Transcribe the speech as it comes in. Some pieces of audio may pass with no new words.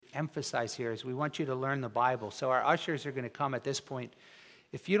emphasize here is we want you to learn the Bible. So our ushers are going to come at this point.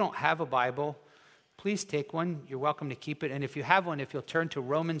 If you don't have a Bible, please take one. You're welcome to keep it. And if you have one, if you'll turn to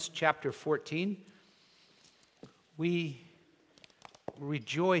Romans chapter 14. We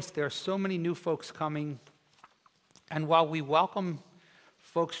rejoice. There are so many new folks coming. And while we welcome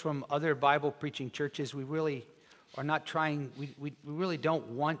folks from other Bible preaching churches, we really are not trying, we really don't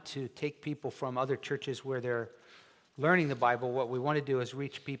want to take people from other churches where they're learning the Bible. What we want to do is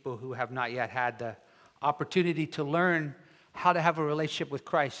reach people who have not yet had the opportunity to learn how to have a relationship with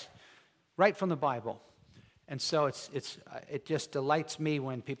Christ right from the Bible. And so it just delights me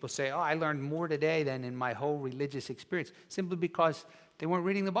when people say, oh, I learned more today than in my whole religious experience, simply because they weren't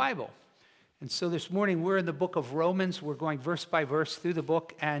reading the Bible. And so this morning we're in the book of Romans. We're going verse by verse through the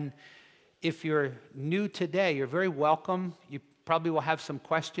book. And if you're new today, you're very welcome. You probably will have some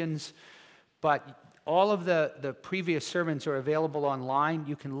questions, but all of the previous sermons are available online.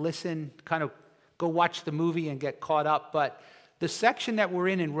 You can listen, kind of go watch the movie and get caught up. But the section that we're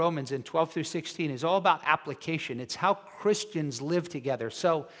in Romans in 12 through 16 is all about application. It's how Christians live together.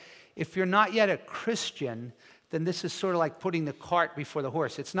 So if you're not yet a Christian, then this is sort of like putting the cart before the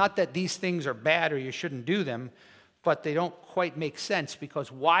horse. It's not that these things are bad or you shouldn't do them, but they don't quite make sense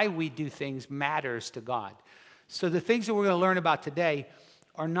because why we do things matters to God. So the things that we're going to learn about today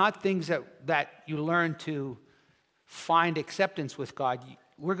are not things that you learn to find acceptance with God.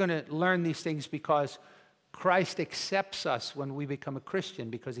 We're going to learn these things because Christ accepts us when we become a Christian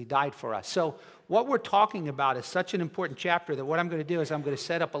because he died for us. So what we're talking about is such an important chapter that what I'm going to do is I'm going to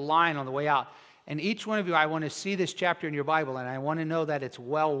set up a line on the way out. And each one of you, I want to see this chapter in your Bible, and I want to know that it's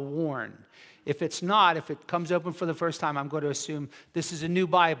well worn. If it's not, if it comes open for the first time, I'm going to assume this is a new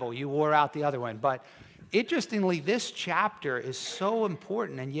Bible. You wore out the other one. But interestingly, this chapter is so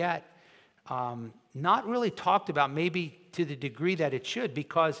important and yet not really talked about maybe to the degree that it should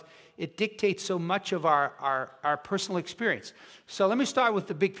because it dictates so much of our personal experience. So let me start with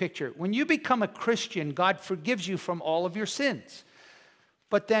the big picture. When you become a Christian, God forgives you from all of your sins.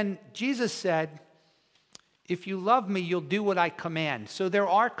 But then Jesus said, if you love me, you'll do what I command. So there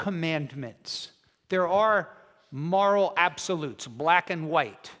are commandments. There are moral absolutes, black and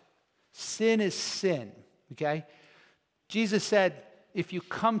white. Sin is sin, okay? Jesus said, if you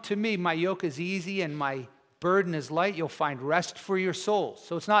come to me, my yoke is easy and my burden is light. You'll find rest for your souls.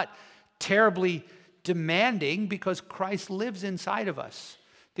 So it's not terribly demanding because Christ lives inside of us.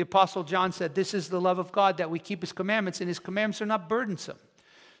 The Apostle John said, this is the love of God, that we keep his commandments, and his commandments are not burdensome.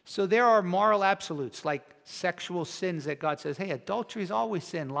 So there are moral absolutes like sexual sins that God says, hey, adultery is always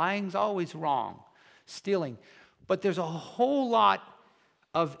sin, lying is always wrong, stealing. But there's a whole lot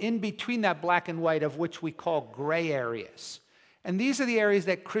of in between that black and white of which we call gray areas. And these are the areas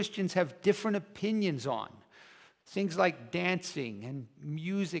that Christians have different opinions on. Things like dancing and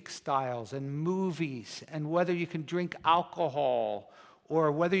music styles and movies and whether you can drink alcohol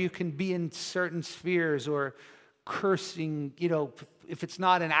or whether you can be in certain spheres or cursing, if it's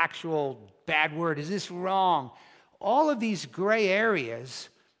not an actual bad word, is this wrong? All of these gray areas,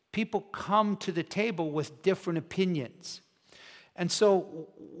 people come to the table with different opinions. And so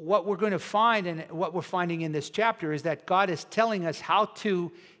what we're going to find and what we're finding in this chapter is that God is telling us how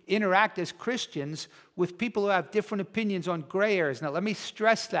to interact as Christians with people who have different opinions on gray areas. Now, let me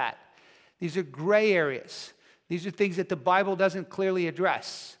stress that. These are gray areas. These are things that the Bible doesn't clearly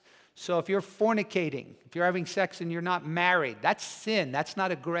address. So if you're fornicating, if you're having sex and you're not married, that's sin. That's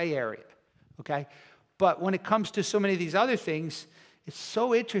not a gray area, okay? But when it comes to so many of these other things, it's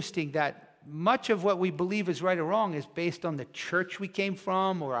so interesting that much of what we believe is right or wrong is based on the church we came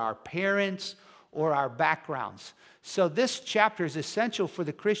from or our parents or our backgrounds. So this chapter is essential for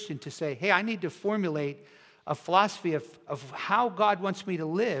the Christian to say, hey, I need to formulate a philosophy of how God wants me to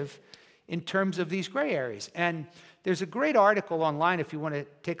live in terms of these gray areas. And there's a great article online if you want to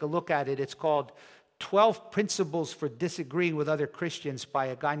take a look at it. It's called 12 Principles for Disagreeing with Other Christians by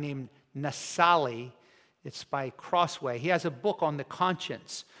a guy named Nassali. It's by Crossway. He has a book on the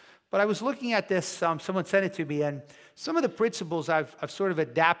conscience. But I was looking at this, someone sent it to me, and some of the principles I've sort of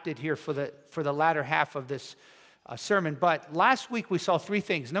adapted here for the latter half of this sermon. But last week we saw three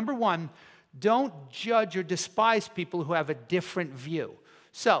things. Number one, don't judge or despise people who have a different view.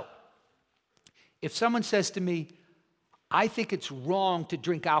 So, if someone says to me, I think it's wrong to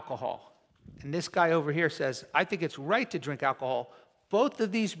drink alcohol, and this guy over here says, I think it's right to drink alcohol, both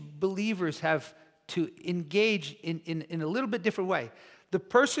of these believers have to engage in a little bit different way. The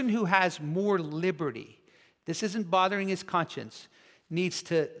person who has more liberty, this isn't bothering his conscience, needs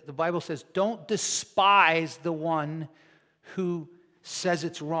to, the Bible says, don't despise the one who says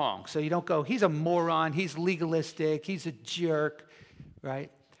it's wrong. So you don't go, he's a moron, he's legalistic, he's a jerk,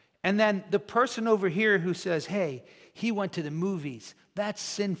 right? And then the person over here who says, hey, he went to the movies, that's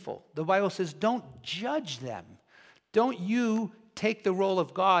sinful. The Bible says, don't judge them. Don't you take the role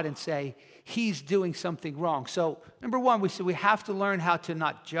of God and say, he's doing something wrong. So, number one, we said we have to learn how to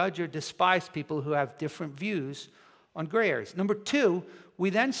not judge or despise people who have different views on gray areas. Number two, we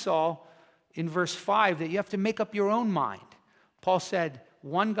then saw in verse 5 that you have to make up your own mind. Paul said,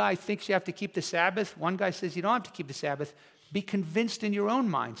 one guy thinks you have to keep the Sabbath. One guy says you don't have to keep the Sabbath. Be convinced in your own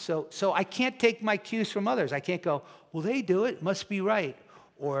mind. So I can't take my cues from others. I can't go, well, they do it must be right.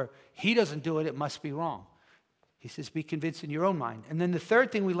 Or he doesn't do it, it must be wrong. He says, be convinced in your own mind. And then the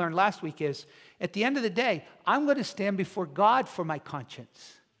third thing we learned last week is, at the end of the day, I'm going to stand before God for my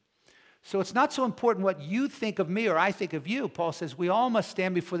conscience. So it's not so important what you think of me or I think of you. Paul says we all must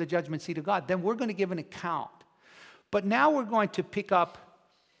stand before the judgment seat of God. Then we're going to give an account. But now we're going to pick up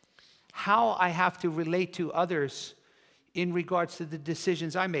how I have to relate to others in regards to the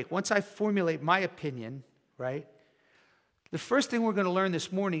decisions I make. Once I formulate my opinion, right, the first thing we're going to learn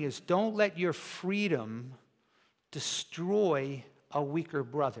this morning is don't let your freedom destroy a weaker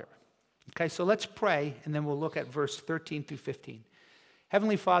brother. Okay, so let's pray, and then we'll look at verse 13 through 15.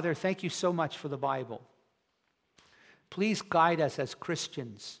 Heavenly Father, thank you so much for the Bible. Please guide us as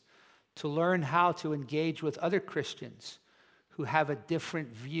Christians to learn how to engage with other Christians who have a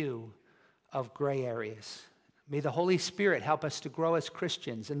different view of gray areas. May the Holy Spirit help us to grow as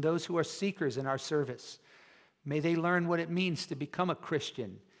Christians and those who are seekers in our service. May they learn what it means to become a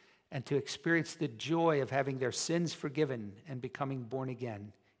Christian and to experience the joy of having their sins forgiven and becoming born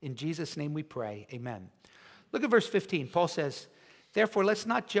again. In Jesus' name we pray, amen. Look at verse 15. Paul says, therefore, let's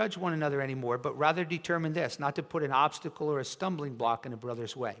not judge one another anymore, but rather determine this, not to put an obstacle or a stumbling block in a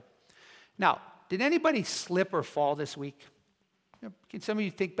brother's way. Now, did anybody slip or fall this week? Can some of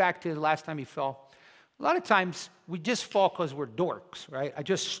you think back to the last time you fell? A lot of times, we just fall because we're dorks, right? I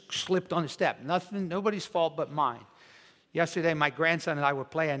just slipped on a step. Nobody's fault but mine. Yesterday, my grandson and I were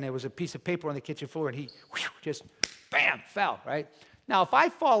playing. There was a piece of paper on the kitchen floor, and he just, bam, fell, right? Now, if I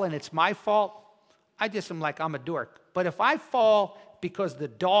fall and it's my fault, I just am like, I'm a dork. But if I fall because the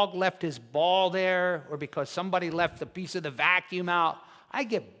dog left his ball there or because somebody left a piece of the vacuum out, I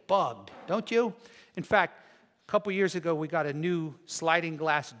get bugged, don't you? In fact, a couple years ago, we got a new sliding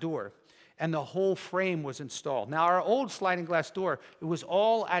glass door, and the whole frame was installed. Now, our old sliding glass door, it was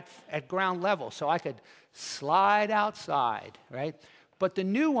all at ground level, so I could slide outside, right? But the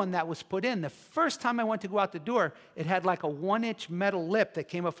new one that was put in, the first time I went to go out the door, it had like a 1-inch metal lip that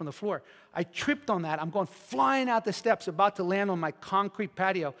came up from the floor. I tripped on that. I'm going flying out the steps, about to land on my concrete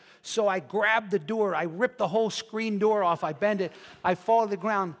patio. So I grabbed the door. I ripped the whole screen door off. I bend it. I fall to the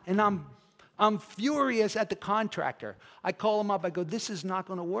ground, and I'm furious at the contractor. I call him up. I go, this is not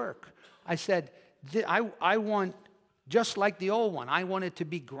going to work. I said, I want, just like the old one, I want it to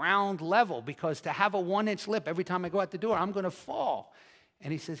be ground level, because to have a 1-inch lip every time I go out the door, I'm going to fall.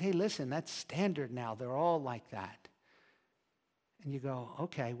 And he says, hey, listen, that's standard now. They're all like that. And you go,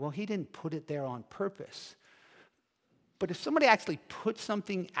 okay, well, he didn't put it there on purpose. But if somebody actually put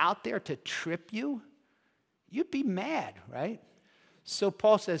something out there to trip you, you'd be mad, right? So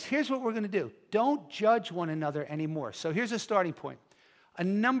Paul says, here's what we're going to do. Don't judge one another anymore. So here's a starting point. A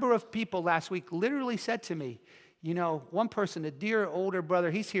number of people last week literally said to me, you know, one person, a dear older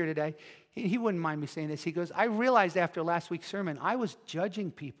brother, he's here today. He wouldn't mind me saying this. He goes, I realized after last week's sermon, I was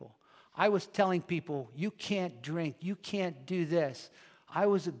judging people. I was telling people, you can't drink, you can't do this. I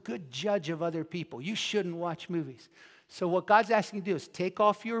was a good judge of other people. You shouldn't watch movies. So what God's asking you to do is take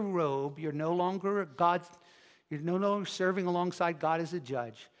off your robe. You're no longer serving alongside God as a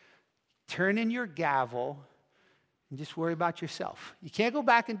judge. Turn in your gavel and just worry about yourself. You can't go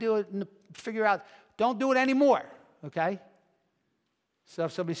back and do it and figure out, don't do it anymore, okay? So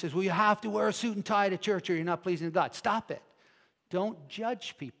if somebody says, well, you have to wear a suit and tie to church or you're not pleasing to God, stop it. Don't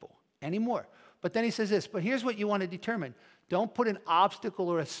judge people anymore. But then he says this, but here's what you want to determine. Don't put an obstacle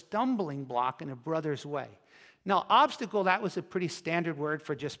or a stumbling block in a brother's way. Now, obstacle, that was a pretty standard word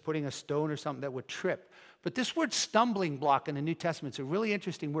for just putting a stone or something that would trip. But this word stumbling block in the New Testament is a really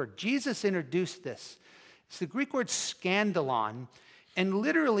interesting word. Jesus introduced this. It's the Greek word scandalon, and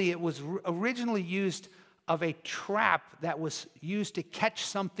literally it was originally used of a trap that was used to catch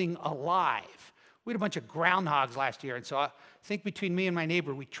something alive. We had a bunch of groundhogs last year, and so I think between me and my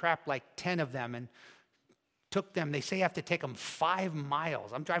neighbor, we trapped like 10 of them and took them. They say you have to take them 5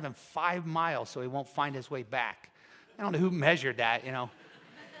 miles. I'm driving 5 miles so he won't find his way back. I don't know who measured that,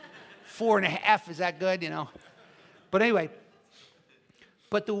 4.5, is that good, But anyway,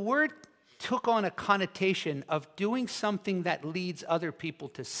 but the word took on a connotation of doing something that leads other people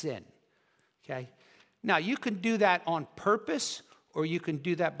to sin, okay? Now, you can do that on purpose, or you can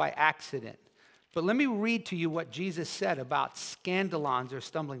do that by accident. But let me read to you what Jesus said about scandalons or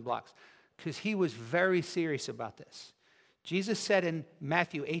stumbling blocks, because he was very serious about this. Jesus said in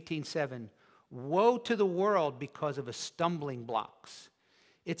Matthew 18:7, "Woe to the world because of stumbling blocks.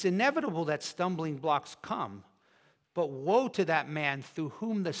 It's inevitable that stumbling blocks come, but woe to that man through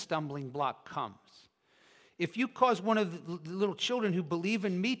whom the stumbling block comes. If you cause one of the little children who believe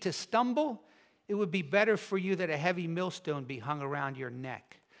in me to stumble, it would be better for you that a heavy millstone be hung around your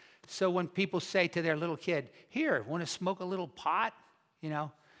neck." So when people say to their little kid, "Here, want to smoke a little pot?"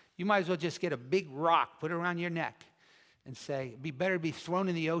 You might as well just get a big rock, put it around your neck, and say, it'd be better to be thrown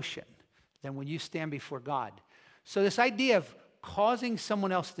in the ocean than when you stand before God. So this idea of causing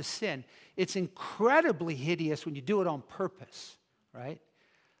someone else to sin, it's incredibly hideous when you do it on purpose, right?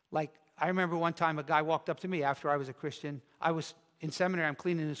 Like, I remember one time a guy walked up to me after I was a Christian. I was in seminary, I'm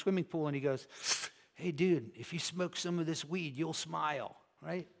cleaning the swimming pool, and he goes, "Hey, dude, if you smoke some of this weed, you'll smile,"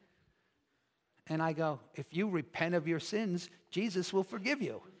 right? And I go, "If you repent of your sins, Jesus will forgive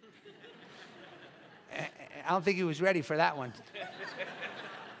you." I don't think he was ready for that one.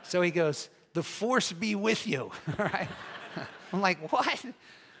 So he goes, "The force be with you," right? I'm like, what?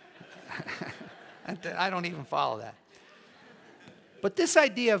 I don't even follow that. But this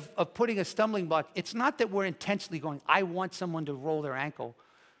idea of putting a stumbling block, it's not that we're intentionally going, I want someone to roll their ankle.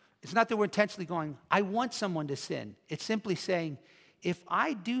 It's not that we're intentionally going, I want someone to sin. It's simply saying, if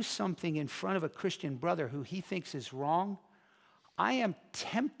I do something in front of a Christian brother who he thinks is wrong, I am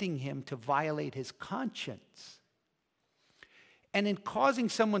tempting him to violate his conscience. And in causing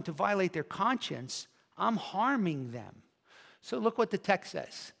someone to violate their conscience, I'm harming them. So look what the text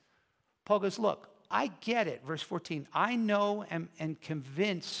says. Paul goes, look, I get it. Verse 14, I know and am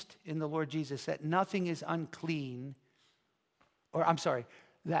convinced in the Lord Jesus that nothing is unclean, or I'm sorry,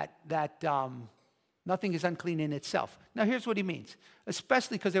 that nothing is unclean in itself. Now here's what he means,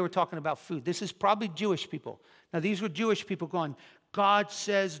 especially because they were talking about food. This is probably Jewish people. Now these were Jewish people going, God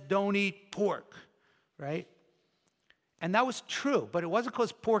says don't eat pork, right? And that was true, but it wasn't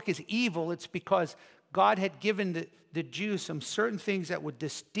because pork is evil. It's because God had given the Jews some certain things that would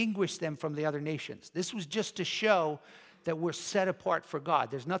distinguish them from the other nations. This was just to show that we're set apart for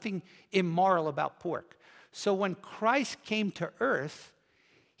God. There's nothing immoral about pork. So when Christ came to earth,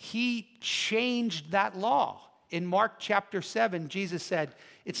 he changed that law. In Mark chapter 7, Jesus said,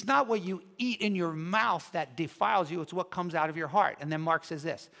 it's not what you eat in your mouth that defiles you, it's what comes out of your heart. And then Mark says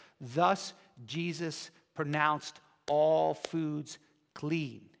this, thus Jesus pronounced all foods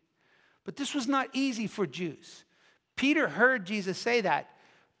clean. But this was not easy for Jews. Peter heard Jesus say that,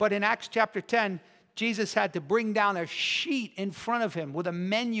 but in Acts chapter 10, Jesus had to bring down a sheet in front of him with a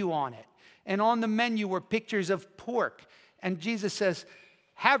menu on it. And on the menu were pictures of pork. And Jesus says,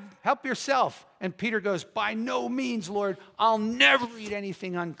 help yourself. And Peter goes, by no means, Lord, I'll never eat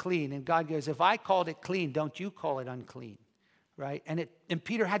anything unclean. And God goes, if I called it clean, don't you call it unclean, right? And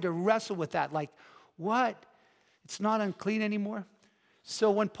Peter had to wrestle with that, like, what? It's not unclean anymore?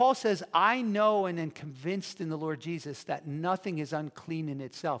 So when Paul says, I know and am convinced in the Lord Jesus that nothing is unclean in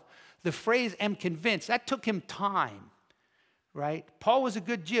itself, the phrase am convinced, that took him time, right? Paul was a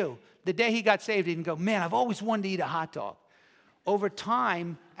good Jew. The day he got saved, he didn't go, man, I've always wanted to eat a hot dog. Over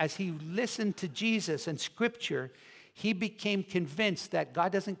time, as he listened to Jesus and Scripture, he became convinced that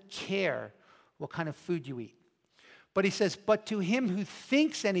God doesn't care what kind of food you eat. But he says, but to him who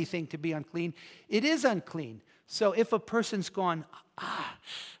thinks anything to be unclean, it is unclean. So if a person's gone,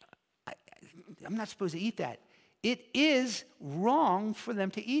 I'm not supposed to eat that, it is wrong for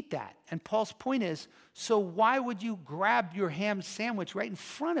them to eat that. And Paul's point is, so why would you grab your ham sandwich right in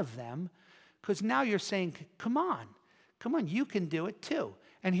front of them? Because now you're saying, come on, you can do it too.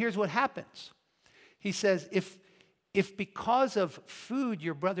 And here's what happens. He says, if because of food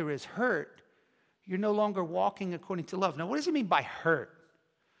your brother is hurt, you're no longer walking according to love. Now, what does he mean by hurt?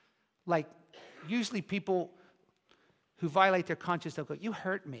 Like, usually people who violate their conscience, they'll go, you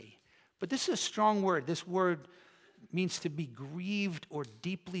hurt me. But this is a strong word. This word means to be grieved or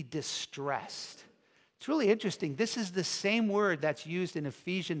deeply distressed. It's really interesting. This is the same word that's used in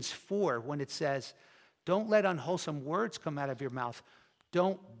Ephesians 4 when it says, don't let unwholesome words come out of your mouth.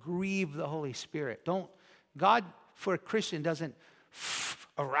 Don't grieve the Holy Spirit. God, for a Christian, doesn't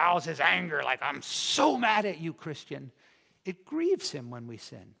arouse his anger like, I'm so mad at you, Christian. It grieves him when we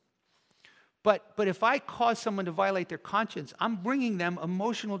sin. But if I cause someone to violate their conscience, I'm bringing them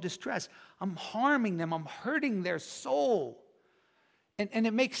emotional distress. I'm harming them. I'm hurting their soul. And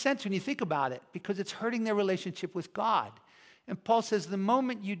it makes sense when you think about it because it's hurting their relationship with God. And Paul says the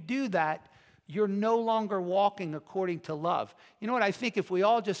moment you do that, you're no longer walking according to love. You know what? I think if we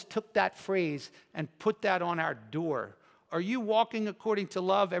all just took that phrase and put that on our door Are you walking according to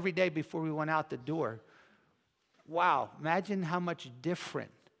love every day before we went out the door? Wow, imagine how much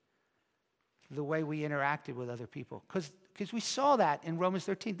different the way we interacted with other people. Because we saw that in Romans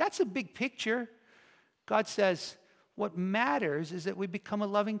 13. That's a big picture. God says, what matters is that we become a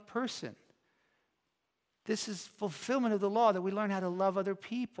loving person. This is fulfillment of the law, that we learn how to love other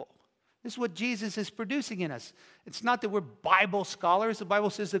people. This is what Jesus is producing in us. It's not that we're Bible scholars. The Bible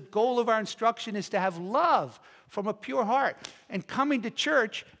says the goal of our instruction is to have love from a pure heart. And coming to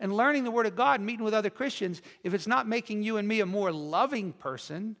church and learning the Word of God and meeting with other Christians, if it's not making you and me a more loving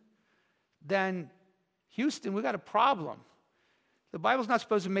person, then Houston, we got a problem. The Bible's not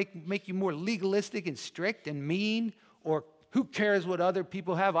supposed to make you more legalistic and strict and mean, or who cares what other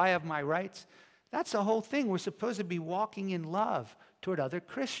people have? I have my rights. That's the whole thing. We're supposed to be walking in love toward other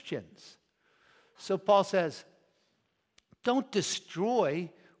Christians. So Paul says, don't destroy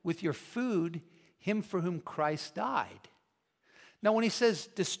with your food him for whom Christ died. Now, when he says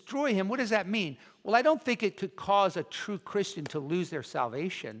destroy him, what does that mean? Well, I don't think it could cause a true Christian to lose their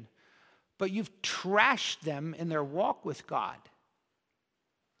salvation, but you've trashed them in their walk with God.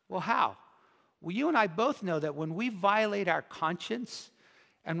 Well, how? Well, you and I both know that when we violate our conscience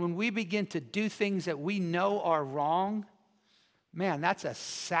and when we begin to do things that we know are wrong, man, that's a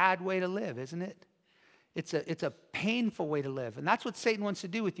sad way to live, isn't it? It's a painful way to live. And that's what Satan wants to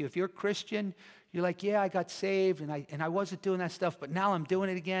do with you. If you're a Christian, you're like, yeah, I got saved and I wasn't doing that stuff, but now I'm doing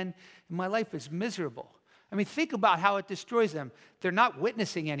it again, and my life is miserable. I mean, think about how it destroys them. They're not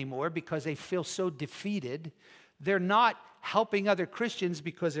witnessing anymore because they feel so defeated. They're not helping other Christians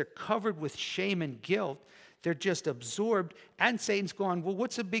because they're covered with shame and guilt. They're just absorbed. And Satan's going, well,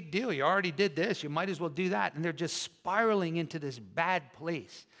 what's the big deal? You already did this. You might as well do that. And they're just spiraling into this bad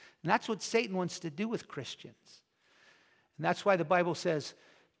place. And that's what Satan wants to do with Christians. And that's why the Bible says,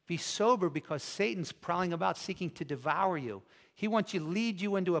 be sober, because Satan's prowling about seeking to devour you. He wants to lead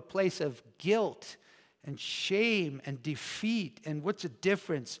you into a place of guilt and shame and defeat. And what's the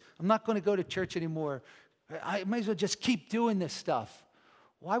difference? I'm not going to go to church anymore. I might as well just keep doing this stuff.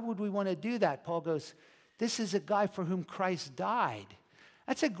 Why would we want to do that? Paul goes, this is a guy for whom Christ died.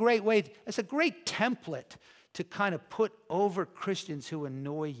 That's a great way, that's a great template to kind of put over Christians who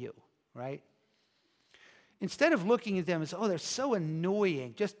annoy you, right? Instead of looking at them as, oh, they're so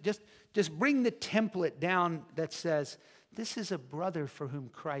annoying, just bring the template down that says, this is a brother for whom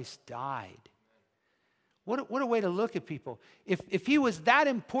Christ died. What a way to look at people. If he was that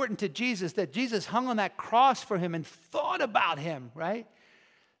important to Jesus, that Jesus hung on that cross for him and thought about him, right?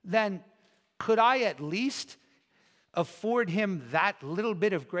 Then could I at least afford him that little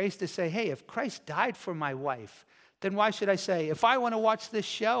bit of grace to say, hey, if Christ died for my wife, then why should I say, if I want to watch this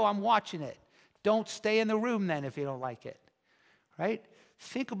show, I'm watching it. Don't stay in the room then if you don't like it, right?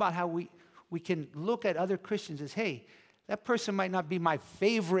 Think about how we can look at other Christians as, hey, that person might not be my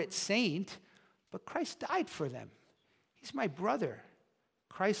favorite saint, but Christ died for them. He's my brother.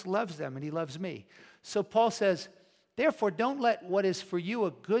 Christ loves them and he loves me. So Paul says, therefore, don't let what is for you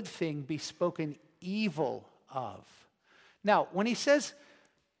a good thing be spoken evil of. Now, when he says,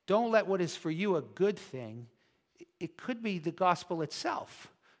 don't let what is for you a good thing, it could be the gospel itself.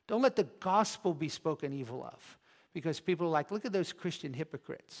 Don't let the gospel be spoken evil of, because people are like, look at those Christian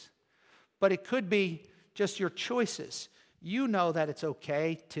hypocrites. But it could be just your choices. You know that it's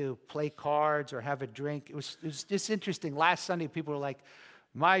okay to play cards or have a drink. It was just interesting. Last Sunday, people were like,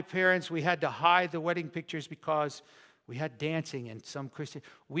 my parents, we had to hide the wedding pictures because we had dancing, and some Christian,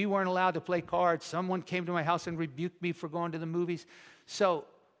 we weren't allowed to play cards. Someone came to my house and rebuked me for going to the movies. So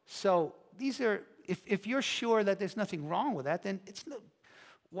these are, if you're sure that there's nothing wrong with that, then it's no,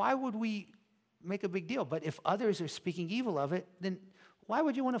 why would we make a big deal? But if others are speaking evil of it, then why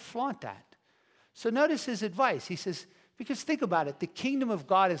would you want to flaunt that? So notice his advice. He says, because think about it, the kingdom of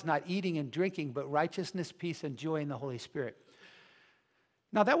God is not eating and drinking, but righteousness, peace, and joy in the Holy Spirit.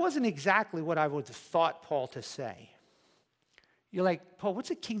 Now, that wasn't exactly what I would have thought Paul to say. You're like, Paul, what's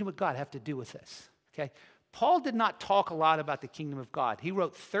the kingdom of God have to do with this? Okay, Paul did not talk a lot about the kingdom of God. He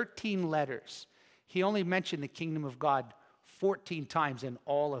wrote 13 letters. He only mentioned the kingdom of God 14 times in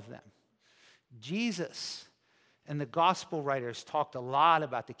all of them. Jesus and the gospel writers talked a lot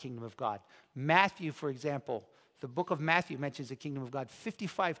about the kingdom of God. Matthew, for example, the book of Matthew mentions the kingdom of God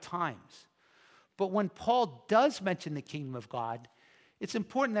 55 times. But when Paul does mention the kingdom of God, it's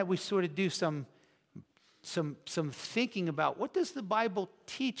important that we sort of do some thinking about what does the Bible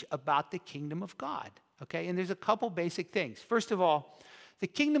teach about the kingdom of God, okay? And there's a couple basic things. First of all, the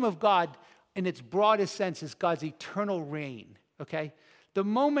kingdom of God, in its broadest sense, is God's eternal reign, okay? The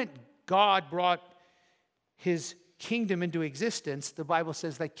moment God brought his kingdom into existence, the Bible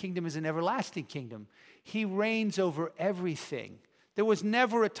says that kingdom is an everlasting kingdom. He reigns over everything. There was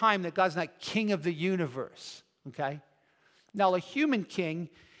never a time that God's not king of the universe, okay? Now, a human king,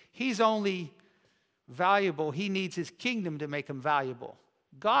 he's only valuable. He needs his kingdom to make him valuable.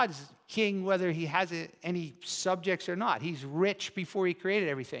 God's king, whether he has any subjects or not. He's rich before he created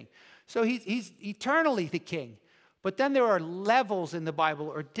everything. So he's eternally the king. But then there are levels in the Bible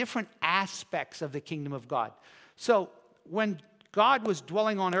or different aspects of the kingdom of God. So when God was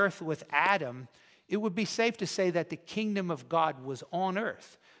dwelling on earth with Adam, it would be safe to say that the kingdom of God was on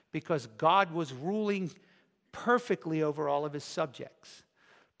earth because God was ruling perfectly over all of his subjects.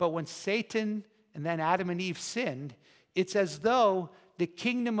 But when Satan and then Adam and Eve sinned, it's as though the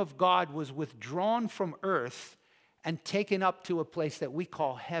kingdom of God was withdrawn from earth and taken up to a place that we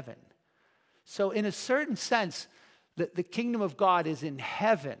call heaven. So in a certain sense, the kingdom of God is in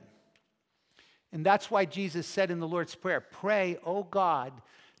heaven. And that's why Jesus said in the Lord's Prayer, pray, oh God,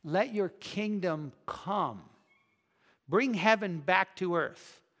 let your kingdom come. Bring heaven back to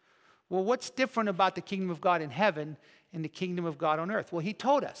earth. Well, what's different about the kingdom of God in heaven and the kingdom of God on earth? Well, he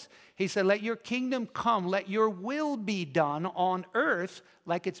told us. He said, let your kingdom come, let your will be done on earth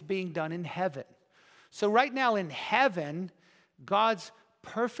like it's being done in heaven. So right now in heaven, God's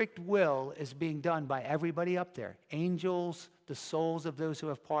perfect will is being done by everybody up there. Angels, the souls of those who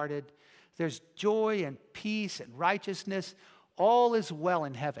have parted. There's joy and peace and righteousness. All is well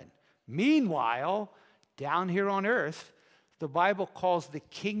in heaven. Meanwhile, down here on earth, the Bible calls the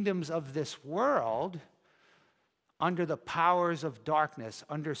kingdoms of this world under the powers of darkness,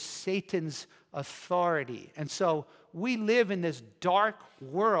 under Satan's authority. And so we live in this dark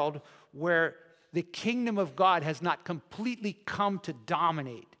world where the kingdom of God has not completely come to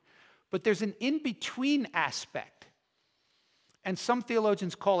dominate. But there's an in-between aspect. And some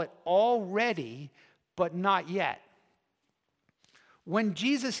theologians call it already, but not yet. When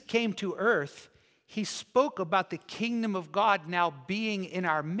Jesus came to earth, he spoke about the kingdom of God now being in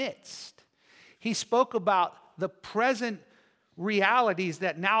our midst. He spoke about the present realities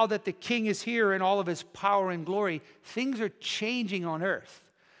that now that the king is here in all of his power and glory, things are changing on earth.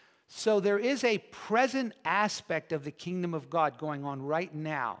 So there is a present aspect of the kingdom of God going on right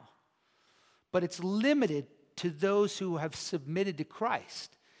now, but it's limited to those who have submitted to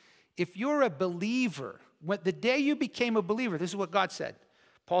Christ. If you're a believer, the day you became a believer, this is what God said.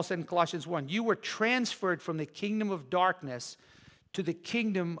 Paul said in Colossians 1, you were transferred from the kingdom of darkness to the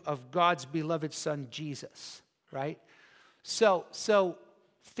kingdom of God's beloved Son, Jesus, right? So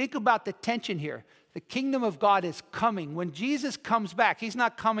think about the tension here. The kingdom of God is coming. When Jesus comes back, he's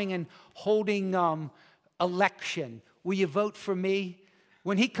not coming and holding election. Will you vote for me?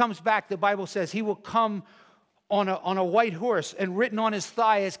 When he comes back, the Bible says he will come on a white horse, and written on his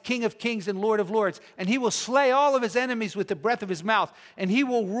thigh as King of Kings and Lord of Lords. And he will slay all of his enemies with the breath of his mouth. And he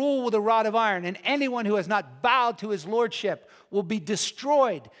will rule with a rod of iron. And anyone who has not bowed to his lordship will be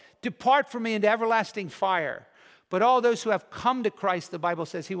destroyed. Depart from me into everlasting fire. But all those who have come to Christ, the Bible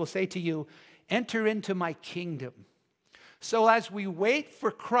says, he will say to you, enter into my kingdom. So as we wait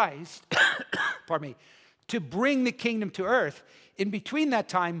for Christ, pardon me, to bring the kingdom to earth, in between that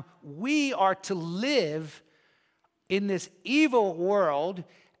time, we are to live in this evil world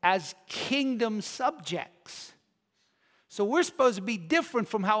as kingdom subjects. So we're supposed to be different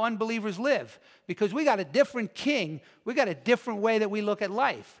from how unbelievers live because we got a different king. We got a different way that we look at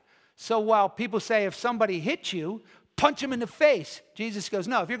life. So while people say if somebody hits you, punch him in the face, Jesus goes,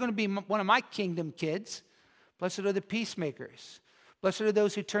 no, if you're going to be one of my kingdom kids, blessed are the peacemakers. Blessed are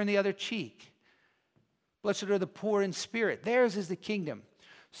those who turn the other cheek. Blessed are the poor in spirit. Theirs is the kingdom.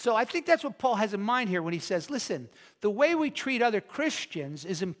 So I think that's what Paul has in mind here when he says, listen, the way we treat other Christians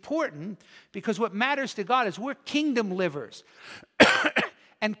is important because what matters to God is we're kingdom livers.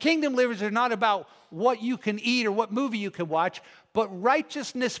 And kingdom livers are not about what you can eat or what movie you can watch, but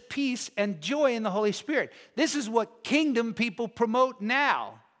righteousness, peace, and joy in the Holy Spirit. This is what kingdom people promote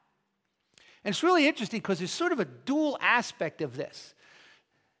now. And it's really interesting because there's sort of a dual aspect of this.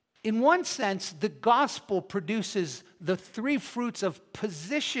 In one sense, the gospel produces the three fruits of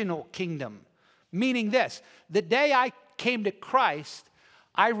positional kingdom, meaning this: the day I came to Christ,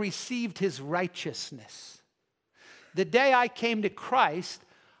 I received his righteousness. The day I came to Christ,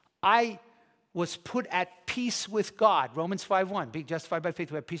 I was put at peace with God. Romans 5:1, being justified by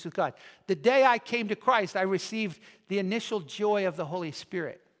faith, we have peace with God. The day I came to Christ, I received the initial joy of the Holy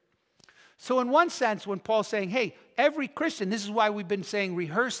Spirit. So in one sense, when Paul's saying, hey, every Christian, this is why we've been saying,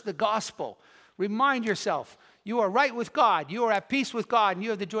 rehearse the gospel. Remind yourself, you are right with God, you are at peace with God, and you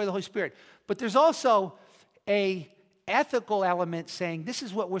have the joy of the Holy Spirit. But there's also an ethical element saying, this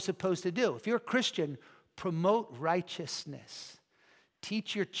is what we're supposed to do. If you're a Christian, promote righteousness.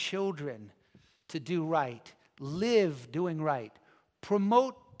 Teach your children to do right. Live doing right.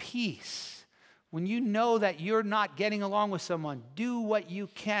 Promote peace. When you know that you're not getting along with someone, do what you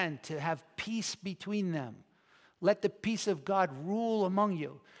can to have peace between them. Let the peace of God rule among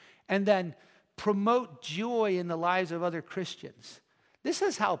you. And then promote joy in the lives of other Christians. This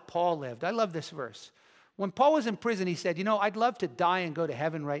is how Paul lived. I love this verse. When Paul was in prison, he said, I'd love to die and go to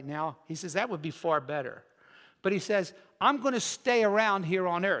heaven right now. He says, that would be far better. But he says, I'm going to stay around here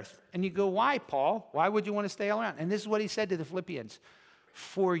on earth. And you go, why, Paul? Why would you want to stay around? And this is what he said to the Philippians.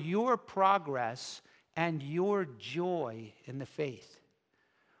 For your progress and your joy in the faith.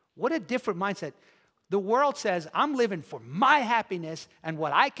 What a different mindset. The world says, I'm living for my happiness and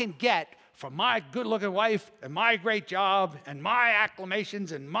what I can get from my good-looking wife and my great job and my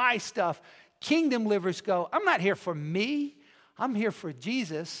acclamations and my stuff. Kingdom livers go, I'm not here for me. I'm here for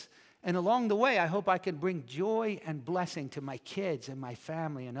Jesus. And along the way, I hope I can bring joy and blessing to my kids and my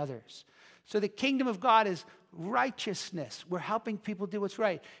family and others. So the kingdom of God is righteousness. We're helping people do what's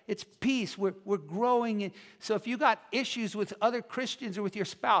right. It's peace. We're growing. So if you got issues with other Christians or with your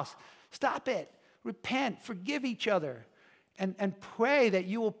spouse, stop it. Repent. Forgive each other. And pray that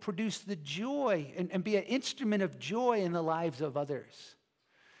you will produce the joy and be an instrument of joy in the lives of others.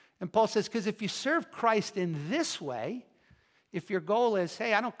 And Paul says, because if you serve Christ in this way, if your goal is,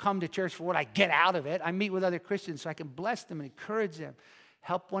 hey, I don't come to church for what I get out of it. I meet with other Christians so I can bless them and encourage them,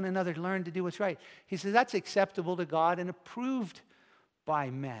 help one another learn to do what's right. He says that's acceptable to God and approved by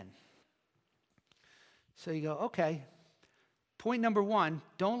men. So you go, okay. Point number 1,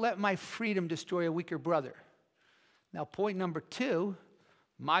 don't let my freedom destroy a weaker brother. Now, point number 2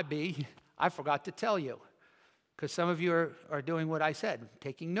 might be, I forgot to tell you. Because some of you are doing what I said,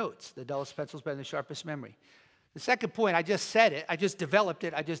 taking notes. The dullest pencil is better than the sharpest memory. The second point, I just said it. I just developed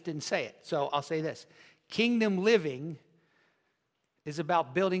it. I just didn't say it. So I'll say this. Kingdom living is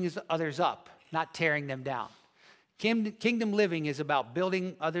about building others up, not tearing them down. Kingdom living is about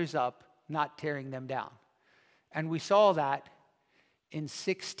building others up, not tearing them down. And we saw that in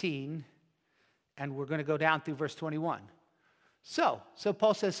 16, and we're going to go down through verse 21. So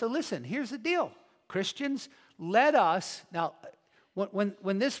Paul says, so listen, here's the deal. Christians, let us, now,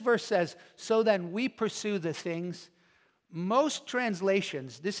 when this verse says, so then we pursue the things, most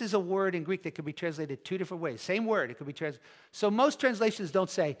translations, this is a word in Greek that could be translated 2 different ways. Same word, it could be translated. So most translations don't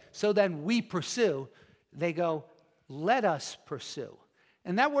say, so then we pursue. They go, let us pursue.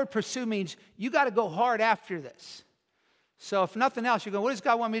 And that word pursue means you got to go hard after this. So if nothing else, you go, what does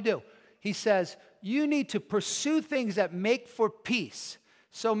God want me to do? He says, you need to pursue things that make for peace.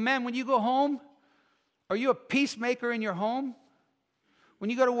 So men, when you go home, are you a peacemaker in your home? When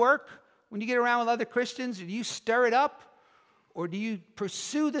you go to work, when you get around with other Christians, do you stir it up? Or do you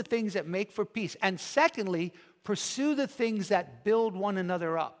pursue the things that make for peace? And secondly, pursue the things that build one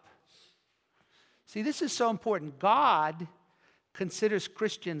another up. See, this is so important. God considers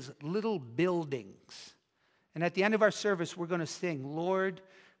Christians little buildings. And at the end of our service, we're going to sing, Lord,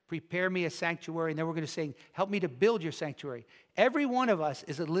 prepare me a sanctuary. And then we're going to sing, help me to build your sanctuary. Every one of us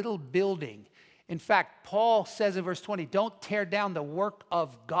is a little building. In fact, Paul says in verse 20, don't tear down the work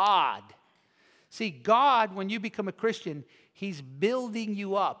of God. See, God, when you become a Christian, He's building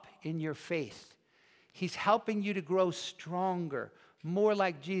you up in your faith. He's helping you to grow stronger, more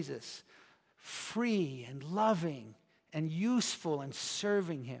like Jesus, free and loving and useful and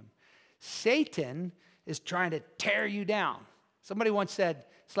serving Him. Satan is trying to tear you down. Somebody once said,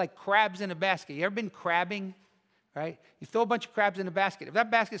 it's like crabs in a basket. You ever been crabbing, right? You throw a bunch of crabs in a basket. If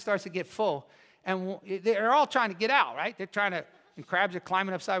that basket starts to get full, and they're all trying to get out, right? They're trying to, and crabs are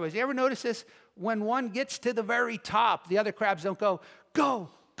climbing up sideways. You ever notice this? When one gets to the very top, the other crabs don't go, go,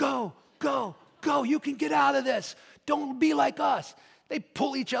 go, go, go. You can get out of this. Don't be like us. They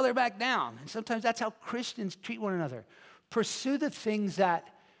pull each other back down. And sometimes that's how Christians treat one another. Pursue the things that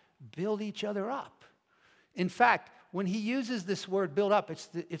build each other up. In fact, when he uses this word build up,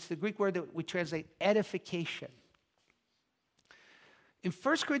 it's the Greek word that we translate edification. In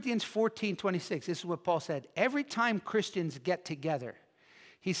 1 Corinthians 14:26, this is what Paul said. Every time Christians get together,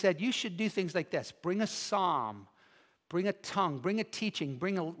 he said, you should do things like this. Bring a psalm, bring a tongue, bring a teaching,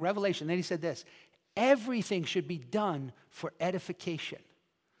 bring a revelation. Then he said this, everything should be done for edification.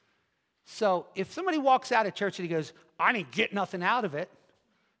 So if somebody walks out of church and he goes, I didn't get nothing out of it,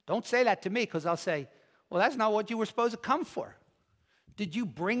 don't say that to me, because I'll say, well, that's not what you were supposed to come for. Did you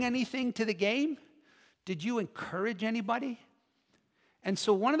bring anything to the game? Did you encourage anybody? And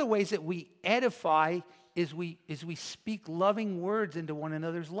so one of the ways that we edify is we speak loving words into one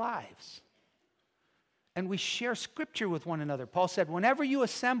another's lives. and we share scripture with one another. Paul said, whenever you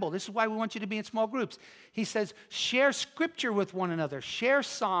assemble, this is why we want you to be in small groups. He says, share scripture with one another. Share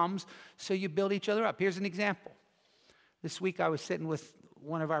Psalms so you build each other up. Here's an example. This week I was sitting with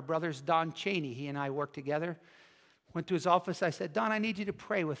one of our brothers, Don Cheney. He and I worked together. Went to his office. I said, Don, I need you to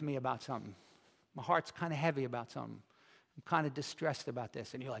pray with me about something. My heart's kind of heavy about something. I'm kind of distressed about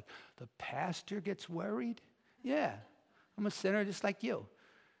this. And you're like, the pastor gets worried? Yeah, I'm a sinner just like you.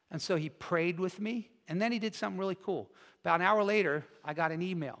 And so he prayed with me. And then he did something really cool. About an hour later, I got an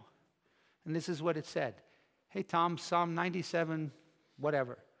email. And this is what it said. Hey, Tom, Psalm 97,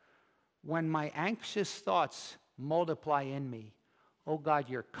 whatever. When my anxious thoughts multiply in me, oh God,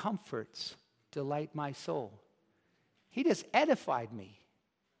 your comforts delight my soul. He just edified me.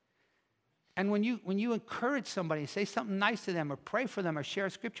 And when you encourage somebody, say something nice to them or pray for them or share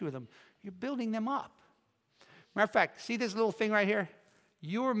scripture with them, you're building them up. Matter of fact, see this little thing right here?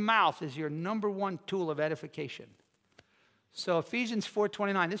 Your mouth is your number one tool of edification. So Ephesians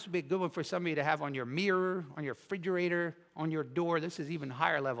 4:29, this would be a good one for some of you to have on your mirror, on your refrigerator, on your door. This is even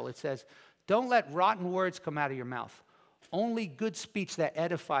higher level. It says, don't let rotten words come out of your mouth. Only good speech that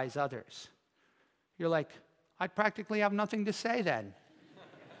edifies others. You're like, I practically have nothing to say then.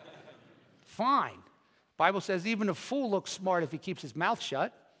 Fine. Bible says even a fool looks smart if he keeps his mouth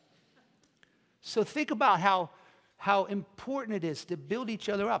shut. So think about how important it is to build each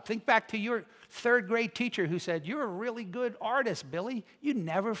other up. Think back to your third grade teacher who said, you're a really good artist, Billy. You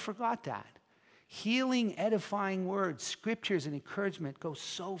never forgot that. Healing, edifying words, scriptures, and encouragement go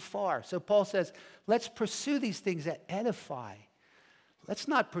so far. So Paul says, let's pursue these things that edify. Let's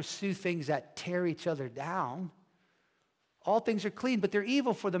not pursue things that tear each other down. All things are clean, but they're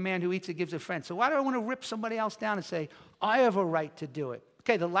evil for the man who eats and gives a friend. So why do I want to rip somebody else down and say, I have a right to do it?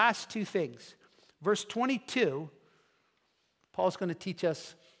 Okay, the last two things. Verse 22, Paul's going to teach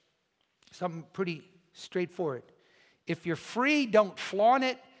us something pretty straightforward. If you're free, don't flaunt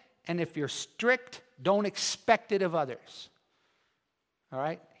it. And if you're strict, don't expect it of others. All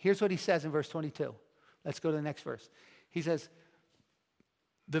right? Here's what he says in verse 22. Let's go to the next verse. He says,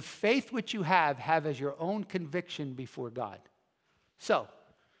 the faith which you have as your own conviction before God. So,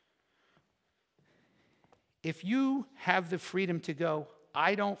 if you have the freedom to go,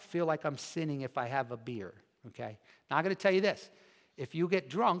 I don't feel like I'm sinning if I have a beer, okay? Now, I'm going to tell you this. If you get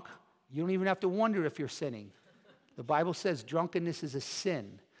drunk, you don't even have to wonder if you're sinning. The Bible says drunkenness is a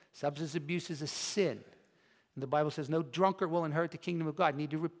sin. Substance abuse is a sin. And the Bible says no drunkard will inherit the kingdom of God. You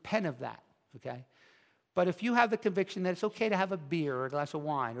need to repent of that, okay? But if you have the conviction that it's okay to have a beer or a glass of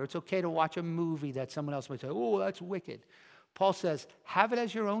wine, or it's okay to watch a movie that someone else might say, oh, that's wicked. Paul says, have it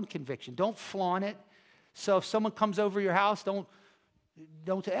as your own conviction. Don't flaunt it. So if someone comes over your house, don't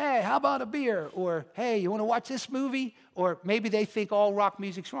say, hey, how about a beer? Or, hey, you want to watch this movie? Or maybe they think all rock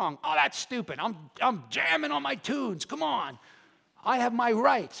music's wrong. Oh, that's stupid. I'm jamming on my tunes. Come on. I have my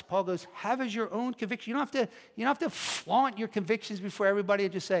rights. Paul goes, have as your own conviction. You don't have to flaunt your convictions before everybody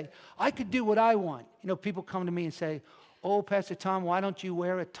and just say, I could do what I want. You know, people come to me and say, oh, Pastor Tom, why don't you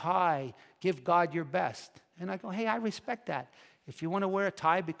wear a tie? Give God your best. And I go, hey, I respect that. If you want to wear a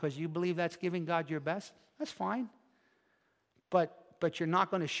tie because you believe that's giving God your best, that's fine. But you're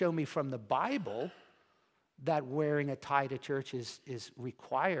not going to show me from the Bible that wearing a tie to church is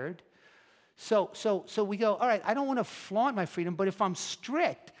required. So we go, all right, I don't want to flaunt my freedom, but if I'm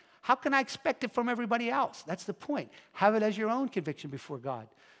strict, how can I expect it from everybody else? That's the point. Have it as your own conviction before God.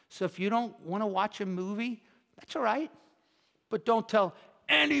 So if you don't want to watch a movie, that's all right. But don't tell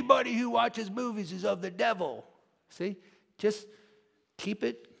anybody who watches movies is of the devil. See? Just keep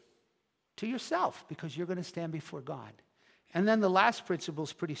it to yourself because you're going to stand before God. And then the last principle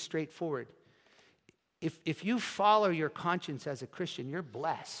is pretty straightforward. If you follow your conscience as a Christian, you're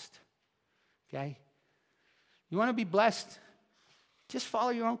blessed. Okay? You want to be blessed? Just follow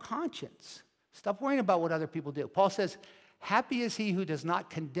your own conscience. Stop worrying about what other people do. Paul says, happy is he who does not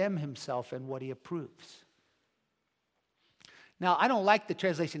condemn himself in what he approves. Now, I don't like the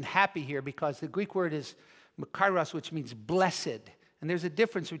translation happy here because the Greek word is makairos, which means blessed. And there's a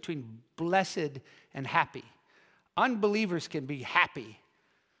difference between blessed and happy. Unbelievers can be happy.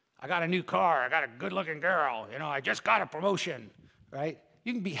 I got a new car. I got a good-looking girl. You know, I just got a promotion, right?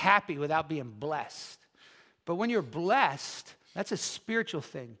 You can be happy without being blessed. But when you're blessed, that's a spiritual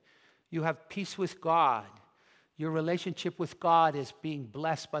thing. You have peace with God. Your relationship with God is being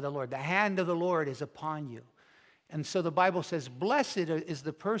blessed by the Lord. The hand of the Lord is upon you. And so the Bible says, blessed is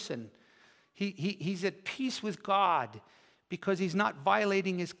the person. He's at peace with God because he's not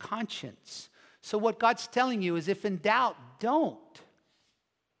violating his conscience. So what God's telling you is if in doubt, don't.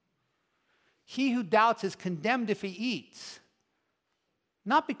 He who doubts is condemned if he eats.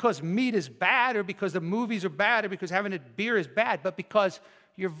 Not because meat is bad or because the movies are bad or because having a beer is bad, but because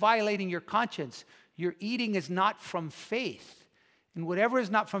you're violating your conscience. Your eating is not from faith. And whatever is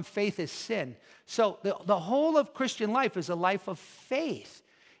not from faith is sin. So the whole of Christian life is a life of faith.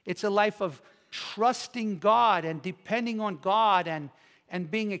 It's a life of trusting God and depending on God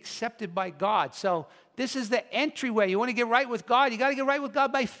and being accepted by God. So this is the entryway. You want to get right with God? You got to get right with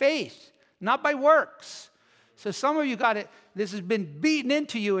God by faith, not by works. So some of you got it. This has been beaten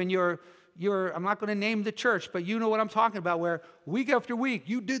into you in your I'm not going to name the church, but you know what I'm talking about, where week after week,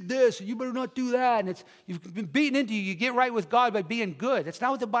 you did this, and you better not do that. And you've been beaten into you. You get right with God by being good. That's not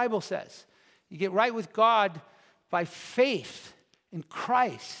what the Bible says. You get right with God by faith in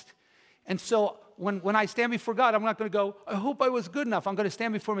Christ. And so when I stand before God, I'm not going to go, I hope I was good enough. I'm going to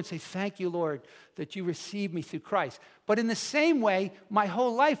stand before him and say, thank you, Lord, that you received me through Christ. But in the same way, my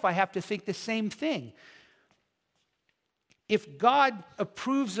whole life, I have to think the same thing. If God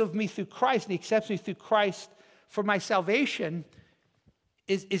approves of me through Christ and he accepts me through Christ for my salvation,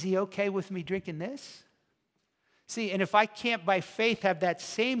 is he okay with me drinking this? See, and if I can't by faith have that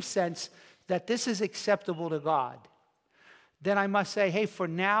same sense that this is acceptable to God, then I must say, hey, for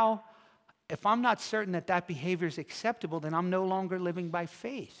now, if I'm not certain that that behavior is acceptable, then I'm no longer living by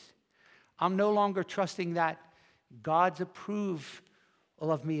faith. I'm no longer trusting that God's approval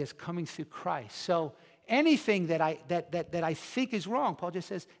of me is coming through Christ. So anything that I think is wrong, Paul just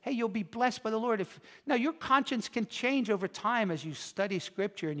says, hey, you'll be blessed by the Lord. Now, your conscience can change over time as you study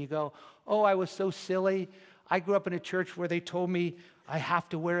Scripture and you go, oh, I was so silly. I grew up in a church where they told me I have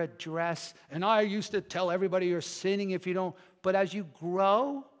to wear a dress. And I used to tell everybody you're sinning if you don't. But as you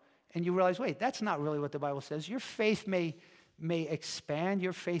grow and you realize, wait, that's not really what the Bible says. Your faith may expand.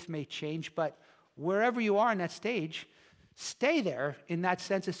 Your faith may change. But wherever you are in that stage, stay there in that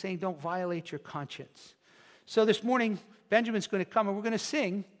sense of saying don't violate your conscience. So this morning, Benjamin's going to come and we're going to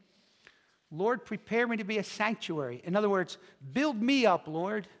sing, Lord, prepare me to be a sanctuary. In other words, build me up,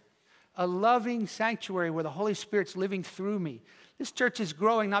 Lord, a loving sanctuary where the Holy Spirit's living through me. This church is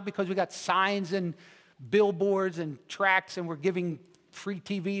growing not because we got signs and billboards and tracts and we're giving free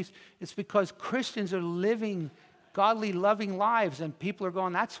TVs. It's because Christians are living godly, loving lives and people are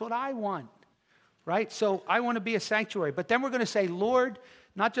going, that's what I want. Right? So I want to be a sanctuary. But then we're going to say, Lord,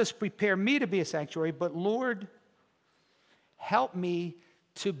 not just prepare me to be a sanctuary, but Lord, help me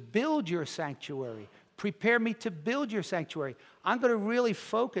to build your sanctuary. Prepare me to build your sanctuary. I'm going to really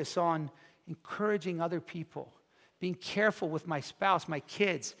focus on encouraging other people, being careful with my spouse, my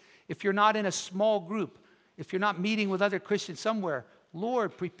kids. If you're not in a small group, if you're not meeting with other Christians somewhere,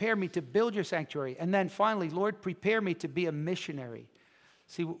 Lord, prepare me to build your sanctuary. And then finally, Lord, prepare me to be a missionary.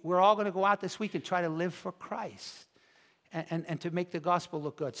 See, we're all going to go out this week and try to live for Christ and to make the gospel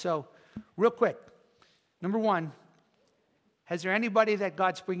look good. So, real quick, number one, has there anybody that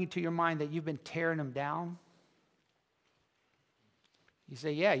God's bringing to your mind that you've been tearing them down? You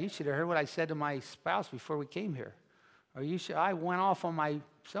say, yeah, you should have heard what I said to my spouse before we came here. Or I went off on my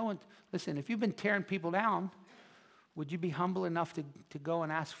so-and. Listen, if you've been tearing people down, would you be humble enough to go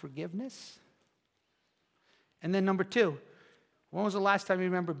and ask forgiveness? And then number two, when was the last time you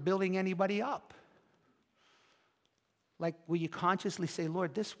remember building anybody up? Like, will you consciously say,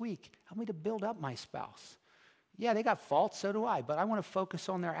 Lord, this week, help me to build up my spouse? Yeah, they got faults, so do I, but I want to focus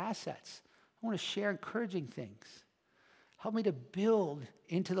on their assets. I want to share encouraging things. Help me to build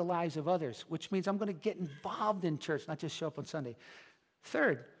into the lives of others, which means I'm going to get involved in church, not just show up on Sunday.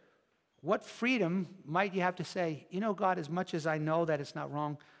 Third, what freedom might you have to say, you know, God, as much as I know that it's not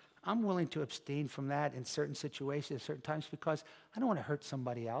wrong, I'm willing to abstain from that in certain situations, certain times, because I don't want to hurt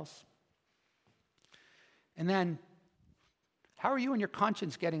somebody else. And then, how are you and your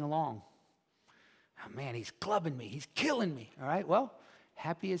conscience getting along? Oh, man, he's clubbing me. He's killing me. All right, well,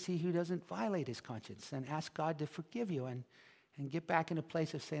 happy is he who doesn't violate his conscience. And ask God to forgive you and get back in a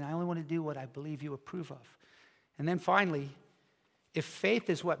place of saying, I only want to do what I believe you approve of. And then finally, if faith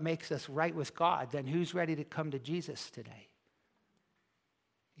is what makes us right with God, then who's ready to come to Jesus today?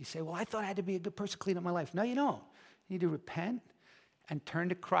 You say, well, I thought I had to be a good person, clean up my life. No, you don't. You need to repent and turn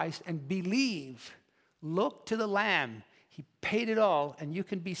to Christ and believe. Look to the Lamb. He paid it all, and you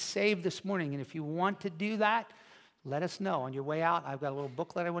can be saved this morning. And if you want to do that, let us know. On your way out, I've got a little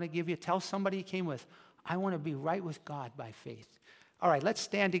booklet I want to give you. Tell somebody you came with, I want to be right with God by faith. All right, let's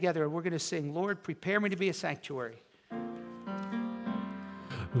stand together, and we're going to sing, Lord, prepare me to be a sanctuary.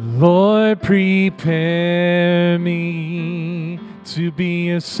 Lord, prepare me to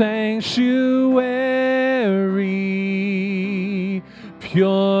be a sanctuary,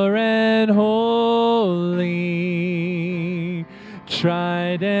 pure and holy,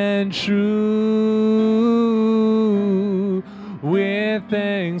 tried and true, with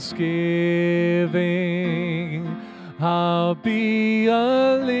thanksgiving. I'll be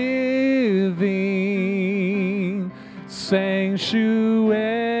a living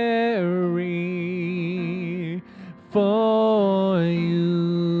sanctuary for you.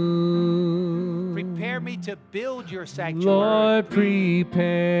 Prepare me to build your sanctuary. Lord,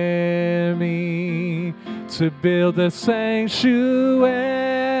 prepare me to build a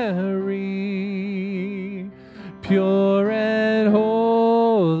sanctuary, pure and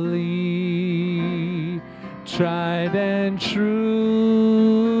holy, tried and true,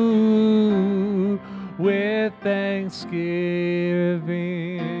 with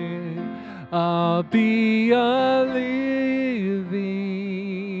thanksgiving. I'll be a living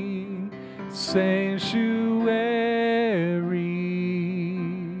sanctuary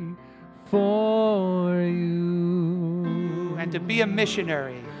for you. And to be a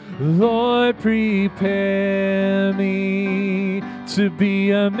missionary. Lord, prepare me to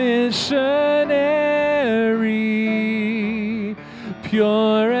be a missionary,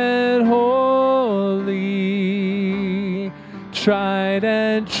 pure and holy, tried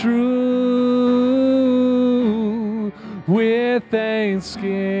and true, with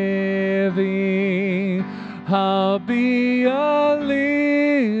thanksgiving. I'll be a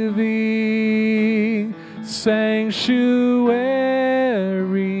living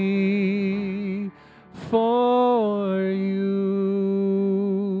sanctuary for you.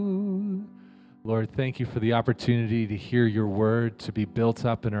 Lord, thank you for the opportunity to hear your word, to be built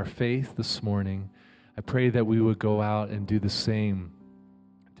up in our faith this morning. I pray that we would go out and do the same,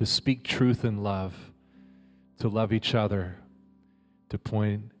 to speak truth in love, to love each other, to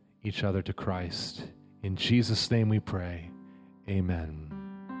point each other to Christ. In Jesus' name we pray. Amen.